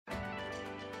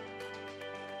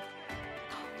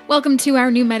Welcome to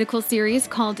our new medical series,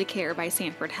 Called to Care by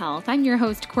Sanford Health. I'm your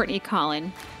host, Courtney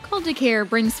Collin. Called to Care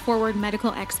brings forward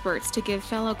medical experts to give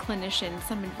fellow clinicians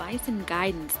some advice and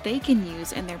guidance they can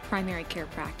use in their primary care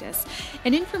practice,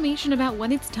 and information about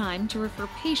when it's time to refer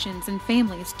patients and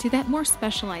families to that more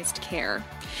specialized care.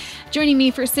 Joining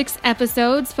me for 6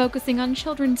 episodes focusing on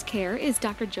children's care is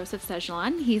Dr. Joseph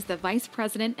Sejalon. He's the Vice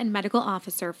President and Medical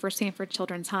Officer for Sanford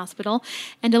Children's Hospital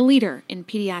and a leader in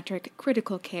pediatric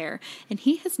critical care. And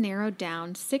he has narrowed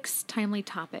down 6 timely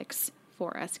topics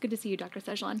for us. Good to see you, Dr.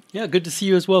 Sejalon. Yeah, good to see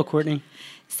you as well, Courtney.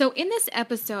 So in this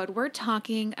episode, we're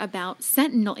talking about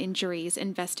sentinel injuries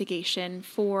investigation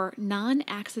for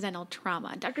non-accidental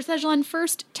trauma. Dr. Sejalon,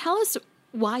 first, tell us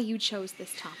why you chose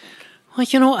this topic.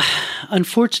 Well,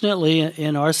 unfortunately,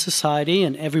 in our society,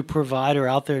 and every provider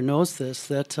out there knows this,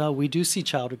 that we do see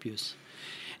child abuse.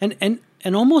 And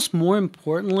almost more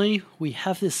importantly, we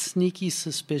have this sneaky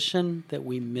suspicion that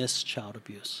we miss child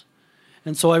abuse.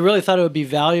 And so I really thought it would be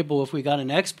valuable if we got an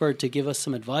expert to give us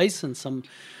some advice and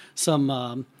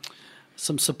some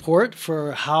support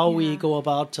for how we go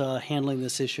about handling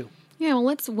this issue. Yeah, well,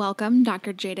 let's welcome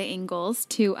Dr. Jada Ingalls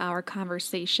to our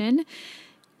conversation.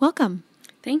 Welcome.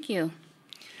 Thank you.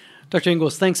 Dr.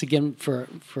 Ingalls, thanks again for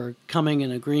coming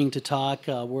and agreeing to talk.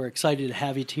 We're excited to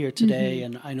have you here today,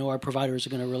 and I know our providers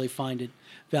are going to really find it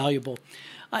valuable.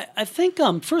 I think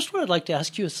first what I'd like to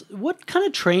ask you is, what kind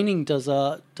of training does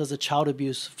a child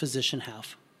abuse physician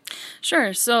have?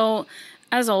 Sure. So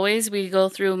as always, we go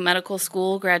through medical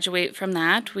school, graduate from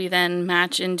that. We then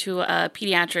match into a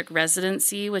pediatric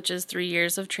residency, which is 3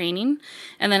 years of training.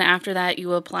 And then after that,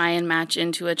 you apply and match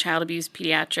into a child abuse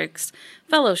pediatrics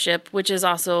fellowship, which is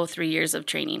also 3 years of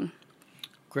training.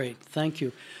 Great. Thank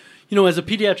you. You know, as a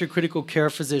pediatric critical care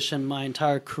physician, my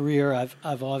entire career,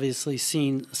 I've obviously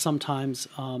seen sometimes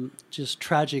just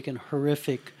tragic and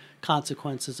horrific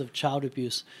consequences of child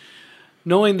abuse.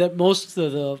 Knowing that most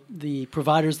of the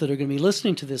providers that are going to be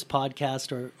listening to this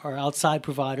podcast are outside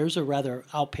providers, or rather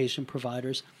outpatient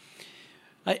providers,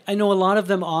 I know a lot of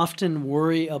them often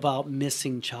worry about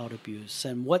missing child abuse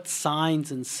and what signs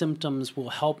and symptoms will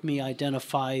help me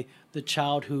identify the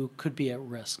child who could be at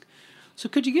risk. So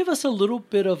could you give us a little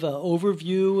bit of an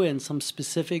overview and some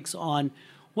specifics on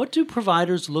what do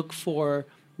providers look for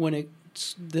when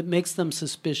that makes them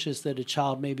suspicious that a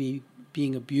child may be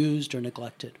being abused or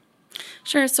neglected?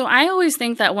 Sure. So I always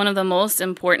think that one of the most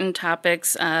important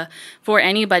topics for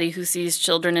anybody who sees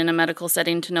children in a medical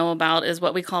setting to know about is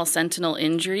what we call sentinel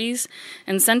injuries.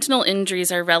 And sentinel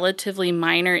injuries are relatively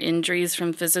minor injuries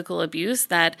from physical abuse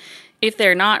that, if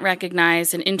they're not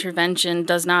recognized and intervention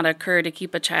does not occur to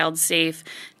keep a child safe,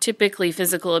 typically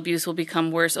physical abuse will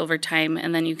become worse over time,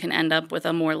 and then you can end up with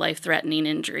a more life-threatening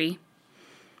injury.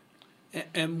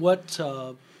 And what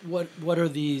are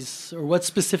these, or what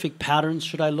specific patterns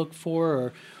should I look for,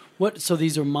 or what? So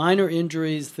these are minor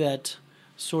injuries that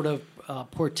sort of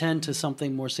portend to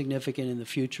something more significant in the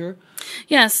future?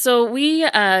 Yes, so we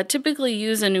typically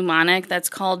use a mnemonic that's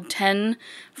called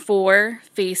 10-4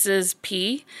 faces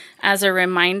P as a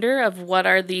reminder of what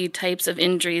are the types of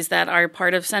injuries that are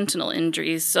part of sentinel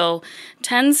injuries. So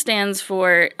 10 stands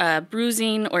for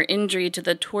bruising or injury to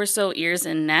the torso, ears,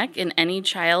 and neck in any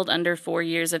child under 4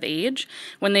 years of age.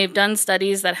 When they've done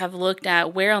studies that have looked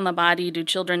at where on the body do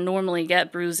children normally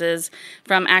get bruises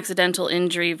from accidental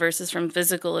injury versus from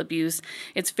physical abuse,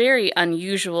 it's very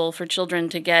unusual for children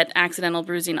to get accidental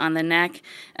bruising on the neck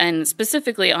and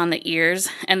specifically on the ears,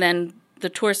 and then the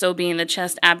torso being the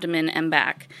chest, abdomen, and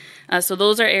back. So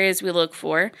those are areas we look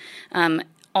for.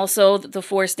 Also, the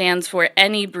 4 stands for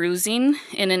any bruising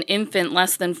in an infant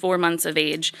less than 4 months of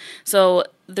age. So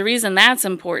the reason that's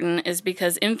important is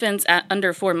because infants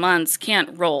under 4 months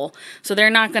can't roll. So they're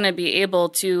not going to be able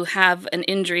to have an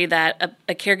injury that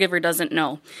a caregiver doesn't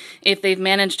know. If they've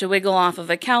managed to wiggle off of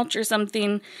a couch or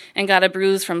something and got a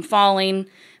bruise from falling,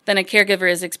 then a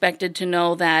caregiver is expected to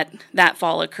know that that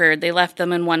fall occurred. They left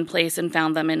them in one place and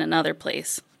found them in another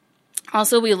place.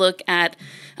 Also, we look at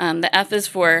the F is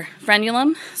for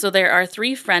frenulum. So there are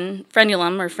 3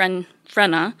 frenulum or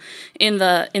frena in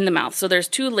the mouth. So there's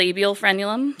 2 labial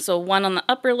frenulum. So one on the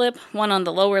upper lip, one on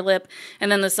the lower lip,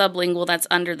 and then the sublingual that's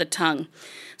under the tongue.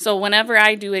 So whenever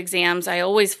I do exams, I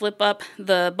always flip up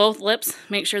both lips,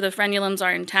 make sure the frenulums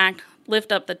are intact,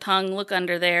 lift up the tongue, look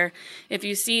under there. If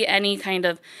you see any kind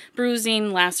of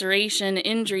bruising, laceration,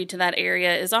 injury to that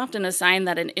area is often a sign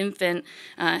that an infant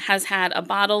has had a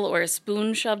bottle or a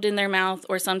spoon shoved in their mouth,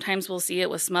 or sometimes we'll see it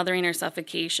with smothering or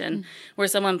suffocation, where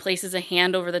someone places a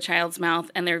hand over the child's mouth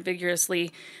and they're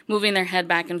vigorously moving their head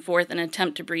back and forth in an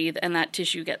attempt to breathe, and that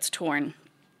tissue gets torn.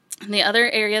 The other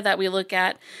area that we look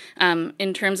at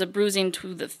in terms of bruising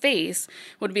to the face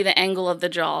would be the angle of the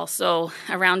jaw. So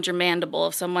around your mandible,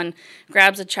 if someone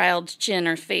grabs a child's chin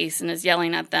or face and is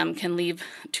yelling at them, can leave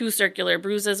 2 circular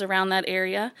bruises around that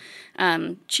area.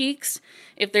 Cheeks,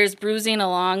 if there's bruising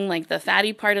along like the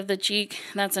fatty part of the cheek,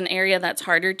 that's an area that's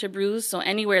harder to bruise. So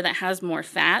anywhere that has more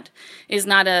fat is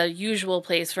not a usual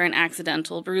place for an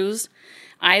accidental bruise.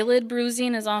 Eyelid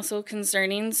bruising is also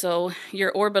concerning, so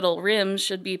your orbital rim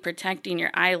should be protecting your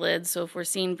eyelids. So if we're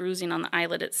seeing bruising on the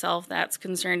eyelid itself, that's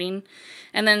concerning.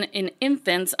 And then in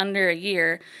infants under a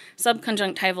year,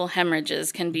 subconjunctival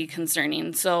hemorrhages can be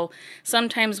concerning. So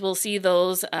sometimes we'll see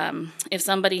those if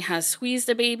somebody has squeezed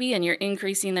a baby and you're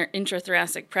increasing their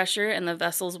intrathoracic pressure and the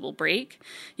vessels will break.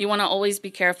 You want to always be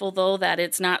careful, though, that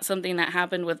it's not something that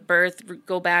happened with birth.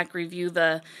 Go back, review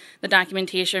the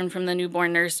documentation from the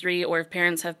newborn nursery, or if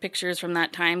parents have pictures from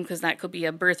that time, because that could be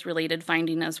a birth-related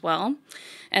finding as well.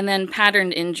 And then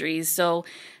patterned injuries. So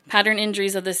pattern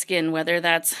injuries of the skin, whether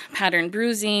that's pattern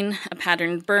bruising, a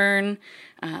patterned burn,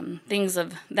 things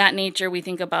of that nature. We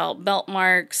think about belt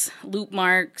marks, loop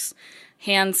marks,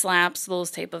 hand slaps, those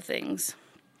type of things.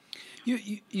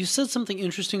 You said something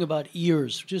interesting about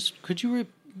ears. Just could you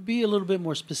be a little bit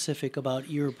more specific about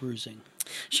ear bruising?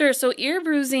 Sure. So ear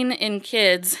bruising in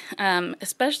kids,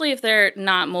 especially if they're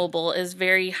not mobile, is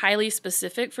very highly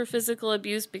specific for physical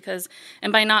abuse because,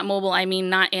 and by not mobile, I mean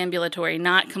not ambulatory,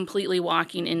 not completely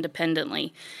walking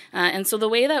independently. And so the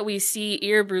way that we see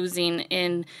ear bruising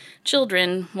in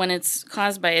children when it's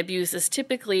caused by abuse is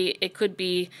typically it could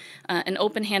be an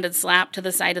open-handed slap to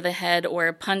the side of the head, or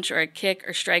a punch or a kick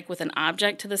or strike with an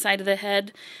object to the side of the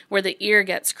head, where the ear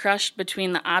gets crushed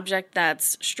between the object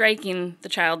that's striking the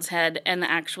child's head and the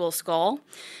actual skull.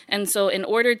 And so in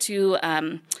order to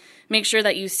make sure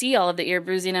that you see all of the ear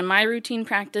bruising, in my routine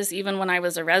practice, even when I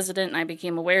was a resident and I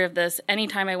became aware of this,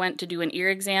 anytime I went to do an ear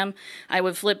exam, I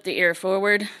would flip the ear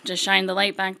forward, just shine the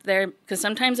light back there, because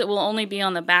sometimes it will only be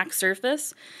on the back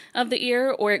surface of the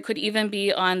ear, or it could even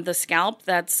be on the scalp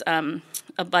that's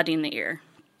abutting the ear.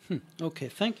 Okay,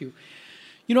 thank you.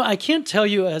 You know, I can't tell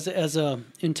you as a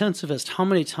intensivist how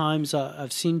many times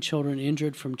I've seen children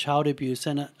injured from child abuse,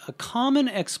 and a common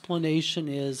explanation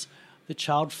is the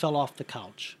child fell off the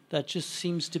couch. That just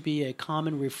seems to be a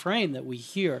common refrain that we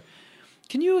hear.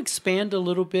 Can you expand a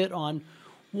little bit on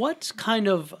what kind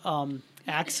of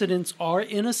accidents are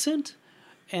innocent,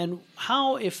 and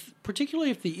how,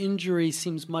 particularly if the injury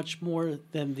seems much more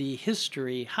than the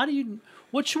history,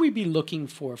 what should we be looking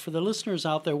for the listeners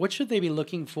out there? What should they be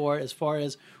looking for as far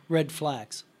as red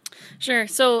flags? Sure.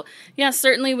 So, yes,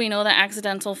 certainly we know that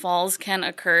accidental falls can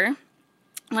occur.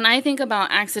 When I think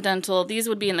about accidental, these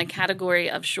would be in the category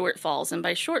of short falls. And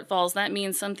by short falls, that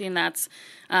means something that's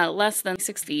less than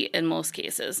 6 feet in most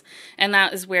cases. And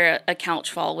that is where a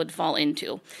couch fall would fall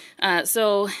into.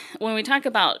 So when we talk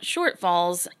about short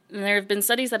falls, there have been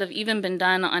studies that have even been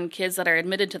done on kids that are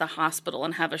admitted to the hospital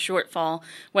and have a short fall,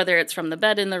 whether it's from the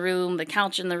bed in the room, the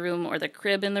couch in the room, or the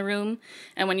crib in the room.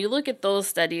 And when you look at those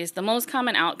studies, the most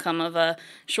common outcome of a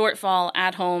short fall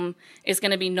at home is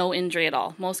going to be no injury at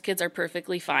all. Most kids are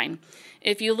perfectly fine.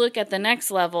 If you look at the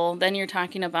next level, then you're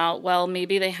talking about, well,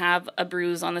 maybe they have a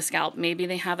bruise on the scalp. Maybe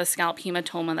they have a scalp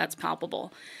hematoma that's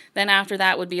palpable. Then after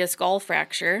that would be a skull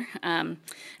fracture. And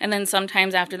then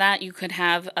sometimes after that, you could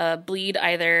have a bleed,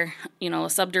 either, a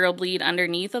subdural bleed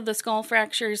underneath of the skull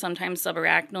fracture, sometimes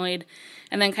subarachnoid.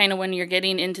 And then kind of when you're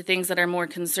getting into things that are more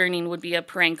concerning would be a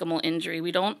parenchymal injury.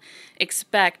 We don't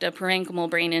expect a parenchymal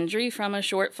brain injury from a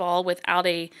short fall without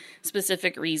a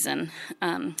specific reason.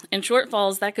 In short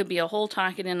falls, that could be a whole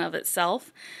talk in and of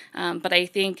itself. But I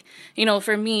think,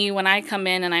 for me, when I come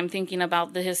in and I'm thinking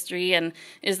about the history and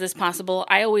is this possible,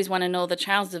 I always want to know the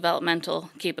child's developmental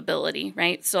capability,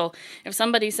 right? So if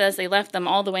somebody says they left them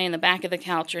all the way in the back of the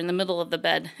couch or in the middle of the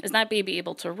bed, is that baby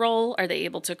able to roll? Are they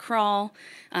able to crawl?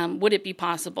 Would it be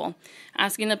possible?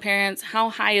 Asking the parents, how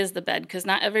high is the bed? Because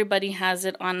not everybody has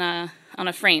it on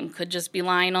a frame, could just be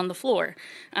lying on the floor.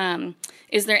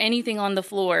 Is there anything on the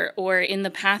floor or in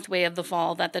the pathway of the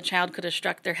fall that the child could have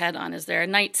struck their head on? Is there a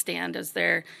nightstand? Is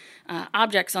there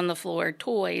objects on the floor,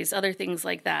 toys, other things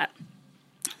like that?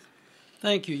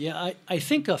 Thank you. Yeah, I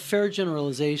think a fair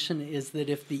generalization is that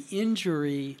if the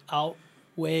injury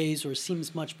outweighs or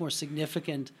seems much more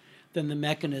significant than the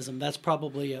mechanism, that's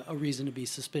probably a reason to be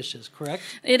suspicious, correct?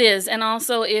 It is. And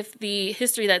also if the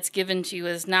history that's given to you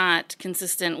is not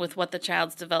consistent with what the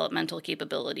child's developmental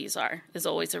capabilities are, is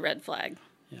always a red flag.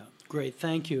 Yeah, great.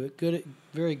 Thank you. Good,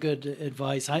 very good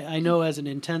advice. I know as an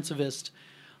intensivist,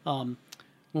 when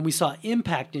we saw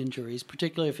impact injuries,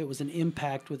 particularly if it was an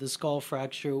impact with a skull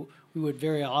fracture, we would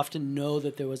very often know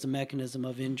that there was a mechanism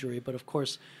of injury. But of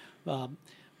course,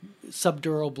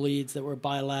 subdural bleeds that were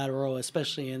bilateral,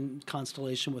 especially in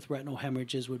constellation with retinal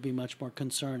hemorrhages, would be much more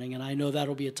concerning. And I know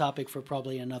that'll be a topic for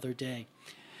probably another day.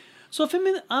 So if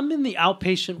I'm in the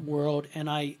outpatient world and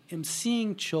I am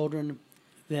seeing children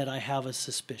that I have a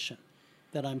suspicion,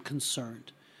 that I'm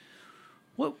concerned,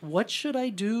 what should I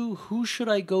do? Who should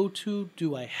I go to?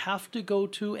 Do I have to go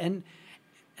to? And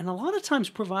a lot of times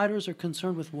providers are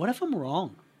concerned with, what if I'm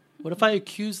wrong? What if I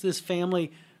accuse this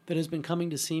family that has been coming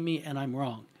to see me and I'm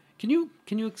wrong? Can you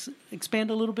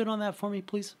expand a little bit on that for me,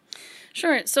 please?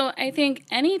 Sure. So I think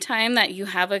any time that you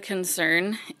have a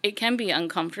concern, it can be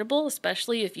uncomfortable,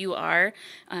 especially if you are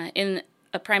in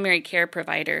a primary care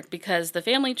provider, because the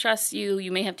family trusts you.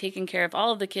 You may have taken care of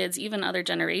all of the kids, even other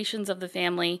generations of the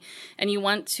family, and you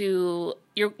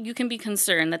can be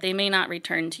concerned that they may not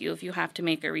return to you if you have to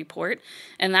make a report,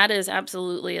 and that is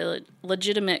absolutely a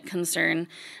legitimate concern.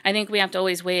 I think we have to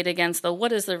always weigh it against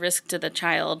what is the risk to the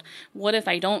child? What if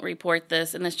I don't report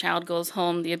this and this child goes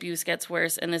home, the abuse gets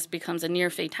worse, and this becomes a near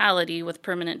fatality with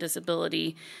permanent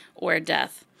disability or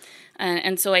death?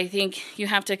 And so I think you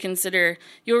have to consider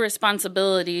your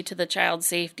responsibility to the child's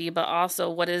safety, but also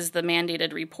what is the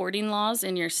mandated reporting laws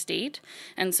in your state.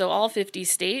 And so all 50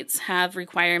 states have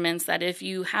requirements that if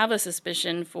you have a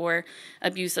suspicion for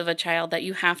abuse of a child, that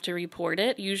you have to report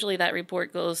it. Usually that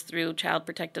report goes through Child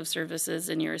Protective Services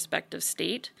in your respective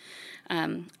state.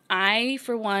 I,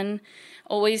 for one,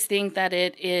 always think that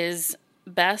it is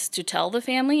best to tell the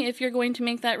family if you're going to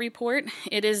make that report.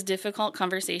 It is a difficult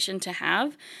conversation to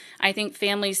have. I think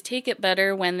families take it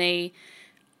better when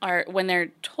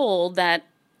they're told that,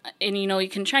 and you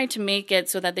can try to make it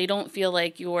so that they don't feel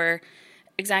like you're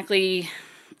exactly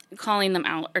calling them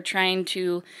out or trying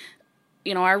to,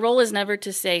 our role is never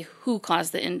to say who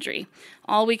caused the injury.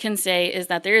 All we can say is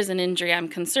that there is an injury I'm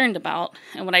concerned about.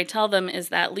 And what I tell them is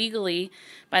that legally,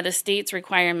 by the state's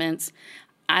requirements,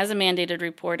 as a mandated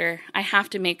reporter, I have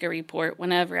to make a report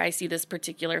whenever I see this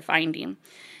particular finding.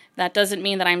 That doesn't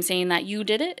mean that I'm saying that you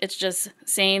did it. It's just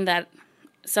saying that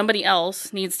somebody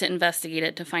else needs to investigate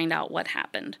it to find out what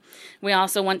happened. We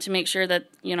also want to make sure that,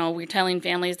 we're telling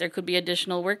families there could be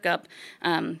additional workup,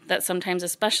 that sometimes a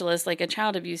specialist, like a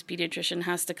child abuse pediatrician,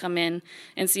 has to come in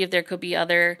and see if there could be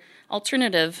other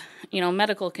alternative,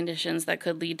 medical conditions that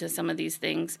could lead to some of these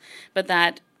things. But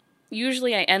that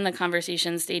usually I end the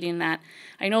conversation stating that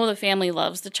I know the family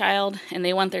loves the child and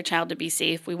they want their child to be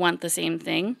safe. We want the same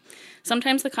thing.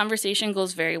 Sometimes the conversation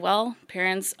goes very well.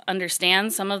 Parents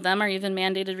understand. Some of them are even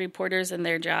mandated reporters in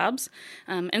their jobs.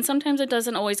 And sometimes it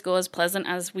doesn't always go as pleasant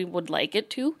as we would like it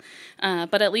to.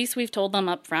 But at least we've told them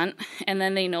up front, and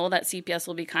then they know that CPS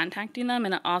will be contacting them.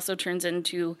 And it also turns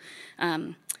into,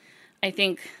 I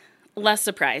think, less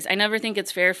surprise. I never think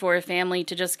it's fair for a family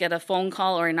to just get a phone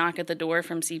call or a knock at the door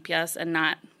from CPS and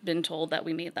not been told that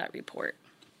we made that report.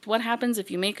 What happens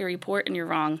if you make a report and you're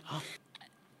wrong?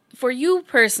 For you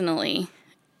personally,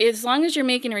 as long as you're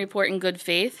making a report in good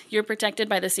faith, you're protected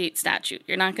by the state statute.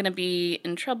 You're not going to be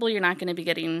in trouble. You're not going to be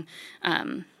getting,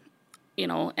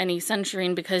 any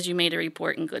censuring because you made a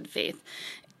report in good faith.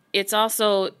 It's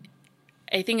also,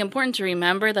 I think, important to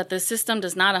remember that the system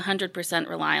does not 100%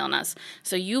 rely on us.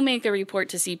 So you make a report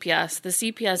to CPS, the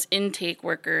CPS intake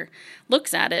worker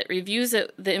looks at it, reviews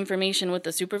the information with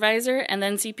the supervisor, and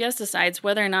then CPS decides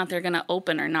whether or not they're going to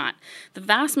open or not. The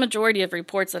vast majority of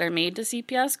reports that are made to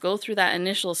CPS go through that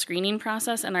initial screening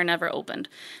process and are never opened.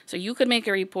 So you could make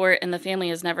a report and the family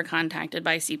is never contacted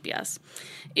by CPS.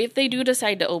 If they do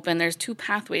decide to open, there's two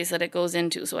pathways that it goes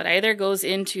into. So it either goes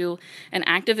into an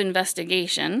active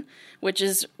investigation, which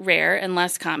is rare and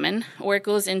less common, or it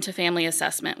goes into family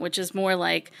assessment, which is more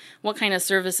like what kind of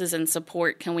services and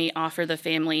support can we offer the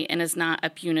family and is not a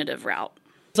punitive route.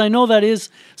 I know that is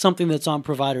something that's on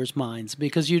providers' minds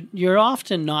because you're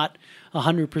often not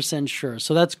 100% sure.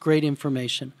 So that's great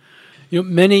information.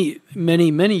 Many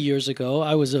years ago,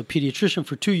 I was a pediatrician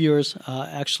for 2 years,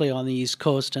 actually on the East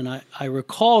Coast, and I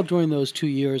recall during those 2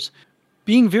 years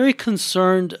being very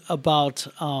concerned about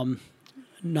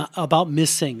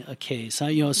missing a case.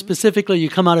 Specifically, you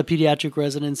come out of pediatric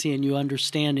residency and you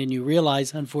understand and you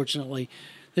realize, unfortunately,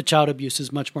 that child abuse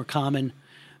is much more common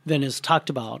than is talked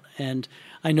about. And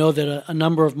I know that a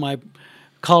number of my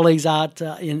colleagues out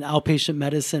in outpatient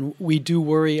medicine, we do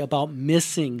worry about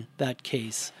missing that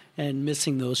case and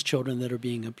missing those children that are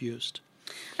being abused.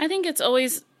 I think it's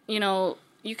always,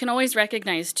 you can always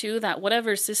recognize, too, that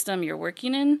whatever system you're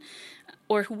working in,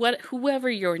 or whoever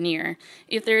you're near.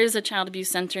 If there is a child abuse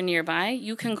center nearby,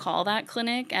 you can call that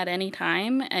clinic at any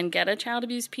time and get a child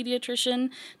abuse pediatrician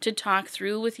to talk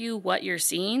through with you what you're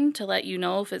seeing, to let you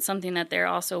know if it's something that they're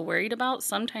also worried about.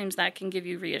 Sometimes that can give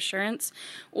you reassurance.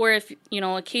 Or if,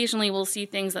 occasionally we'll see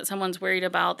things that someone's worried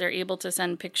about, they're able to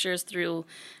send pictures through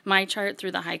MyChart,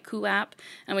 through the Haiku app,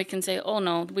 and we can say, oh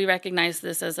no, we recognize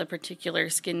this as a particular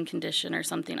skin condition or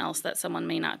something else that someone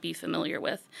may not be familiar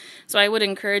with. So I would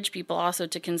encourage people also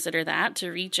to consider that,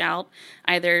 to reach out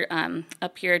either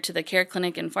up here to the Care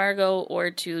Clinic in Fargo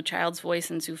or to Child's Voice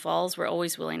in Sioux Falls. We're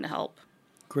always willing to help.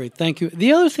 Great, thank you.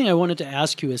 The other thing I wanted to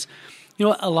ask you is,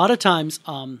 a lot of times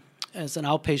as an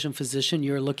outpatient physician,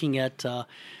 you're looking at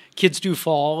kids do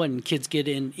fall and kids get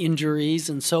in injuries,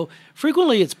 and so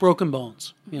frequently it's broken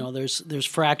bones. There's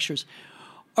fractures.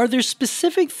 Are there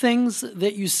specific things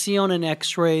that you see on an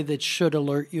X-ray that should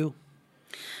alert you?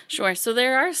 Sure. So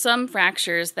there are some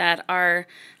fractures that are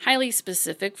highly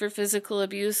specific for physical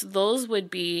abuse. Those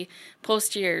would be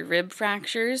posterior rib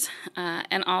fractures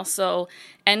and also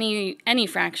any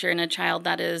fracture in a child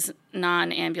that is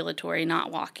non-ambulatory,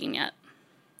 not walking yet.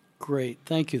 Great.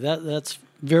 Thank you. That's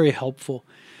very helpful.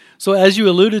 So as you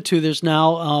alluded to, there's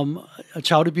now a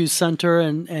child abuse center,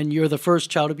 and you're the first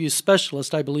child abuse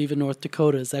specialist, I believe, in North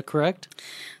Dakota. Is that correct?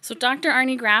 So Dr.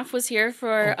 Arnie Graff was here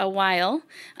for a while,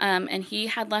 and he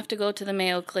had left to go to the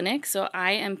Mayo Clinic. So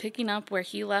I am picking up where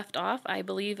he left off, I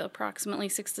believe, approximately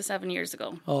 6 to 7 years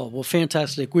ago. Oh, well,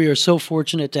 fantastic. We are so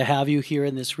fortunate to have you here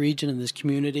in this region, in this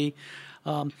community.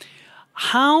 First,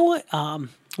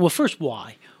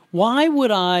 why? Why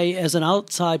would I, as an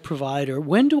outside provider,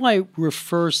 when do I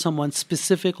refer someone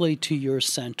specifically to your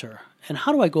center? And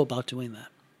how do I go about doing that?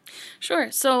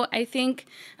 Sure. So I think,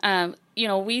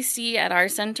 we see at our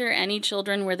center any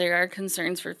children where there are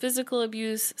concerns for physical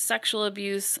abuse, sexual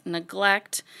abuse,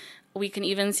 neglect. We can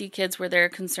even see kids where there are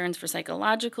concerns for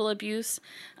psychological abuse,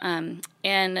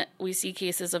 and we see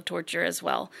cases of torture as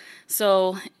well.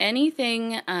 So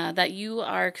anything that you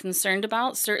are concerned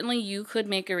about, certainly you could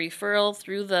make a referral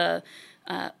through the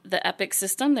EPIC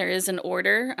system. There is an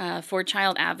order for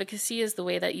child advocacy is the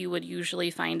way that you would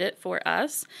usually find it for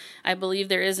us. I believe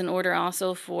there is an order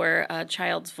also for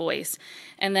Child's Voice.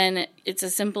 And then it's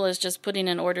as simple as just putting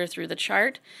an order through the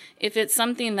chart. If it's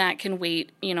something that can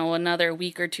wait, another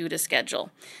week or two to schedule,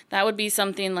 that would be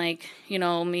something like,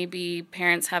 maybe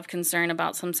parents have concern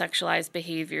about some sexualized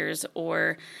behaviors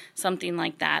or something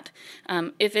like that.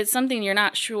 If it's something you're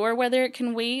not sure whether it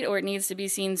can wait or it needs to be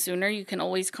seen sooner, you can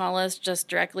always call us just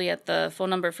directly at the phone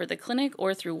number for the clinic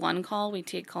or through one call. We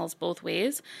take calls both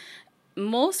ways.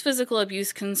 Most physical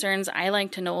abuse concerns I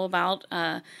like to know about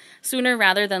sooner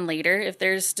rather than later if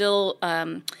there's still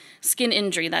skin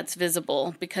injury that's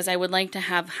visible, because I would like to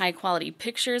have high quality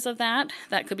pictures of that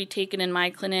could be taken in my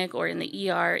clinic or in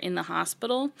the ER in the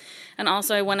hospital. And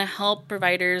also I want to help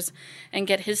providers and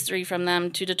get history from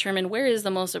them to determine where is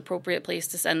the most appropriate place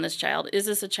to send this child. Is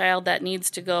this a child that needs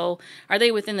to go? Are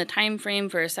they within the time frame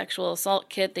for a sexual assault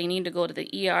kit? They need to go to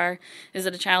the ER. Is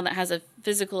it a child that has a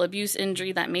physical abuse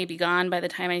injury that may be gone by the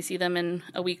time I see them in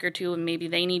a week or two, and maybe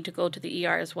they need to go to the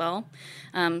ER as well?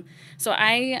 So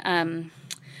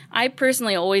I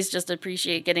personally always just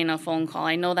appreciate getting a phone call.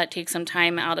 I know that takes some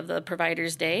time out of the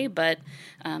provider's day, but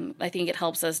I think it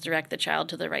helps us direct the child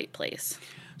to the right place.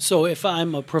 So if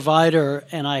I'm a provider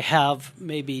and I have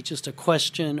maybe just a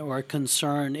question or a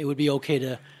concern, it would be okay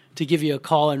to give you a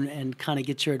call and kind of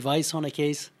get your advice on a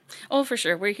case? Oh, for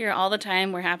sure. We're here all the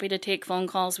time. We're happy to take phone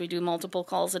calls. We do multiple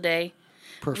calls a day.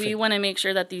 Perfect. We want to make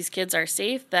sure that these kids are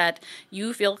safe, that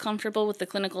you feel comfortable with the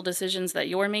clinical decisions that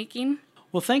you're making.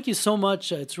 Well, thank you so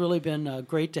much. It's really been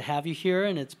great to have you here,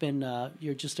 and it's been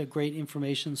you're just a great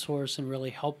information source and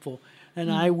really helpful.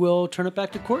 And I will turn it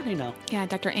back to Courtney now. Yeah,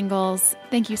 Dr. Ingalls,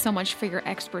 thank you so much for your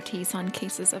expertise on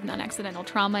cases of non-accidental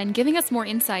trauma and giving us more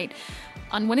insight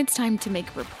on when it's time to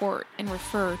make a report and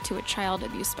refer to a child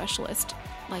abuse specialist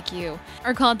like you.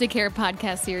 Our Called to Care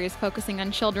podcast series focusing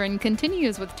on children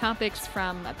continues with topics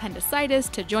from appendicitis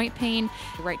to joint pain,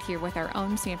 right here with our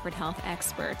own Sanford Health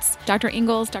experts. Dr.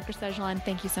 Ingalls, Dr. Sejalon,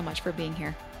 thank you so much for being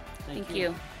here. Thank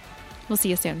you. We'll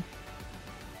see you soon.